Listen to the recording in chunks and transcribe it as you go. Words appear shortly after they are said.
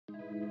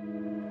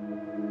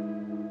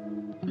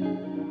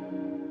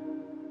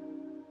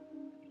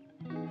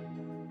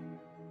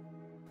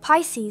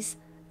Pisces,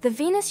 the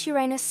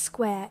Venus-Uranus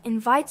square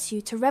invites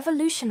you to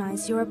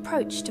revolutionize your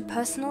approach to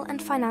personal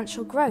and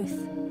financial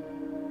growth.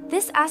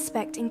 This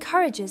aspect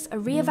encourages a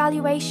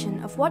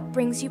reevaluation of what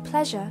brings you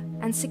pleasure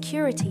and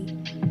security,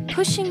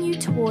 pushing you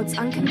towards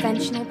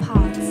unconventional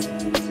paths.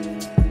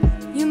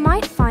 You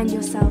might find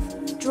yourself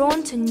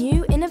drawn to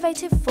new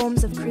innovative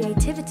forms of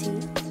creativity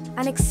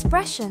and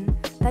expression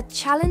that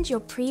challenge your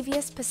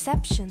previous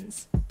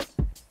perceptions.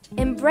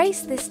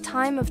 Embrace this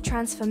time of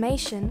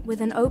transformation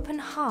with an open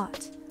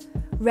heart,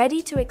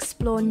 ready to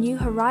explore new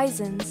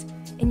horizons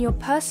in your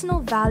personal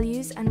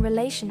values and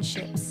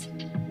relationships.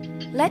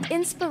 Let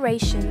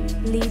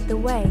inspiration lead the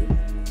way.